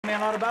me a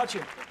lot about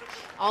you.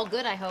 All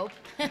good, I hope.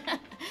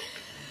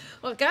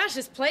 Well, gosh,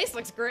 this place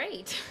looks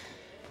great.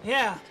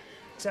 Yeah,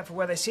 except for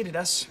where they seated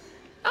us.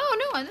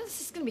 Oh, no,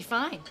 this is gonna be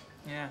fine.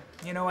 Yeah,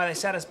 you know why they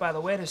sat us by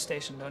the waiter's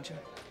station, don't you?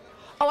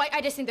 Oh,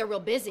 I just think they're real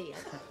busy.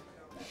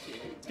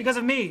 It's because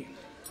of me.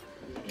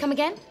 Come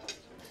again?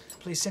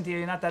 Please, Cynthia,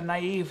 you're not that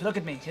naive. Look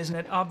at me. Isn't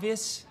it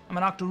obvious? I'm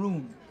an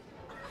Octoroon.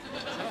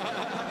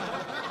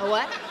 A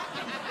what?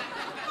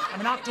 I'm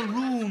an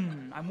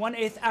Octoroon. I'm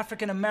 1/8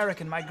 African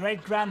American. My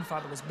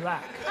great-grandfather was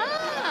black.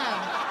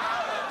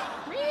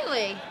 Ah,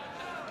 really?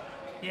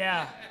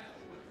 Yeah.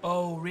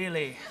 Oh,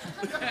 really?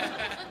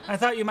 I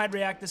thought you might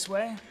react this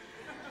way.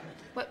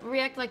 What,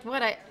 react like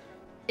what?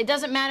 It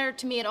doesn't matter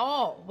to me at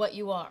all what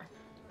you are.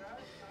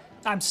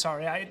 I'm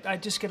sorry. I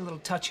just get a little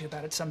touchy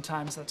about it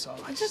sometimes, that's all.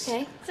 It's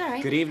okay. It's all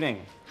right. Good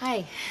evening.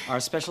 Hi.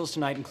 Our specials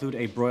tonight include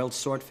a broiled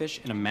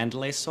swordfish in a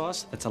Mandalay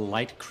sauce. That's a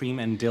light cream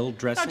and dill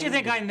dressing. Don't you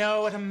think I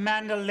know what a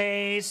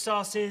Mandalay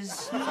sauce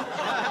is?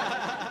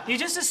 You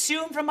just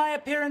assume from my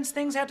appearance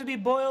things have to be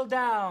boiled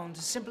down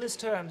to simplest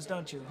terms,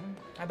 don't you?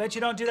 I bet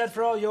you don't do that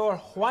for all your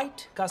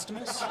white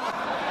customers.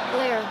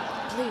 Blair,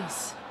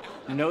 please.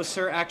 No,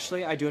 sir.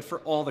 Actually, I do it for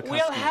all the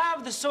customers. We'll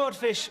have the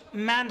swordfish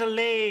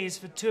Mandalays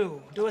for 2.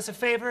 Do us a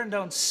favor and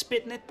don't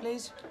spit in it,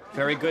 please.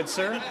 Very good,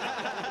 sir.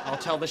 I'll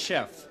tell the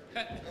chef.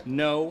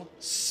 No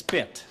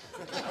spit.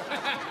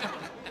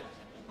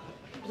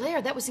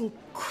 Blair, that was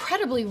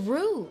incredibly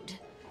rude.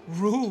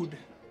 Rude?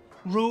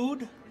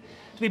 Rude?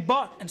 To be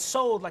bought and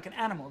sold like an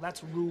animal,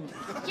 that's rude.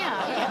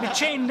 Yeah. To be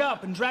chained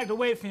up and dragged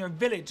away from your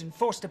village and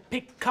forced to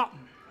pick cotton.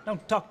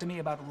 Don't talk to me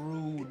about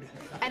rude.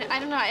 I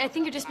don't know. I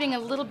think you're just being a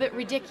little bit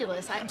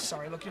ridiculous. I'm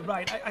sorry. Look, you're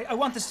right. I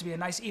want this to be a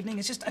nice evening.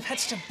 It's just I've had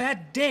such a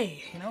bad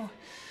day, you know?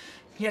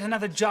 Yet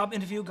another job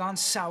interview gone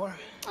sour.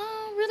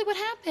 Oh, really? What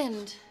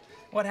happened?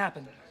 What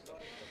happened?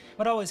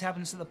 What always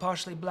happens to the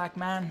partially black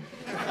man?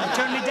 He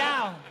turned me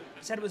down.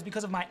 Said it was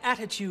because of my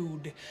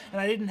attitude, and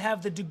I didn't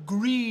have the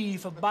degree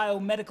for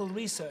biomedical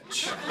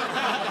research.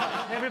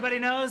 Everybody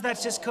knows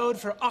that's just code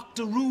for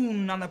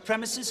Octoroon on the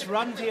premises.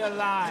 Run for your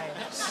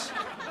lives.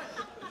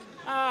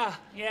 Ah,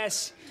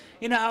 yes.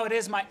 You know how it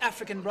is, my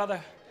African brother.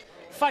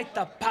 Fight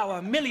the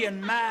power,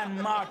 million-man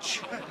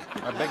march.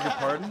 I beg your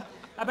pardon?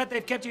 I bet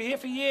they've kept you here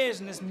for years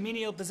in this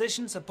menial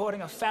position,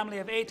 supporting a family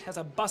of 8 as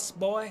a bus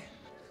boy.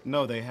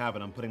 No, they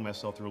haven't. I'm putting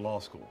myself through law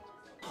school.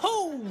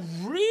 Oh,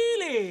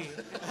 really?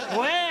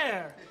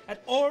 Where?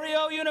 At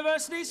Oreo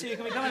University, so you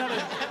can become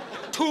another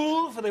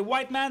tool for the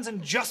white man's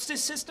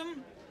injustice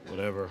system?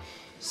 Whatever.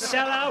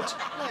 Sell out.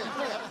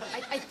 Blair,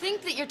 I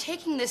think that you're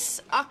taking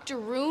this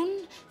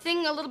Octoroon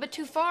thing a little bit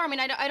too far. I mean,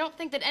 I don't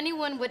think that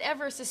anyone would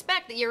ever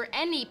suspect that you're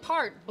any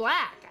part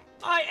black.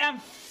 I am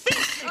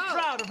fiercely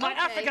proud of my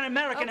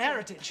African-American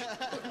heritage.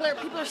 Blair,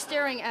 people are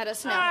staring at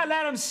us now. Ah,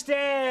 let them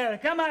stare.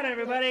 Come on,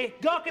 everybody.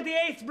 Gawk at the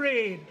 8th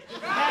breed.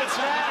 That's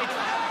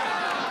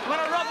right.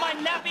 Want to rub my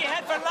nappy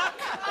head for luck?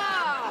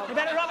 Oh. You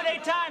better rub it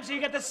 8 times so you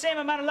get the same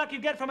amount of luck you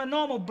get from a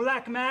normal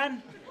black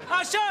man.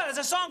 Oh, sure, there's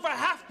a song for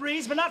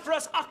half-breeds, but not for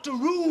us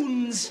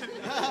Octoroons.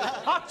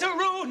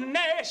 Octoroon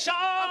nation!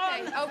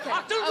 Okay.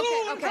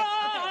 Octoroon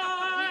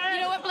pride!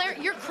 You know what, Blair?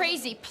 You're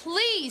crazy.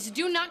 Please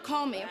do not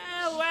call me.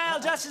 Well,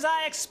 just as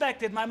I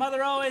expected. My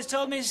mother always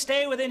told me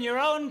stay within your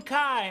own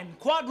kind.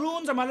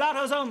 Quadroons are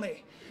mulattoes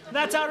only.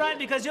 That's all right,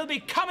 because you'll be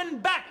coming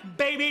back,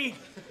 baby.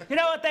 You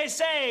know what they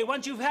say,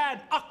 once you've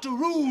had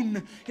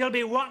Octoroon, you'll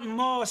be wanting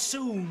more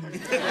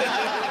soon.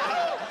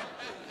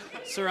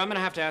 Sir, I'm gonna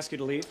have to ask you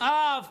to leave.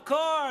 Of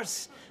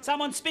course.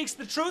 Someone speaks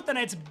the truth and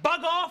it's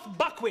bug off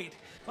buckwheat.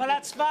 Well,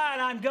 that's fine,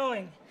 I'm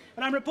going.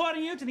 But I'm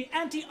reporting you to the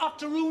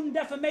Anti-Octoroon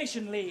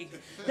Defamation League.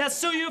 They'll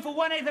sue you for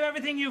 1/8 of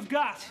everything you've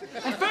got.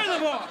 And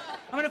furthermore,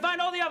 I'm gonna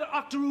find all the other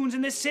Octoroons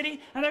in this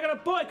city and they're gonna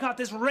boycott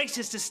this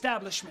racist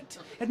establishment.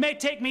 It may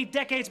take me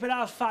decades, but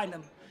I'll find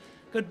them.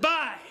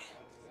 Goodbye.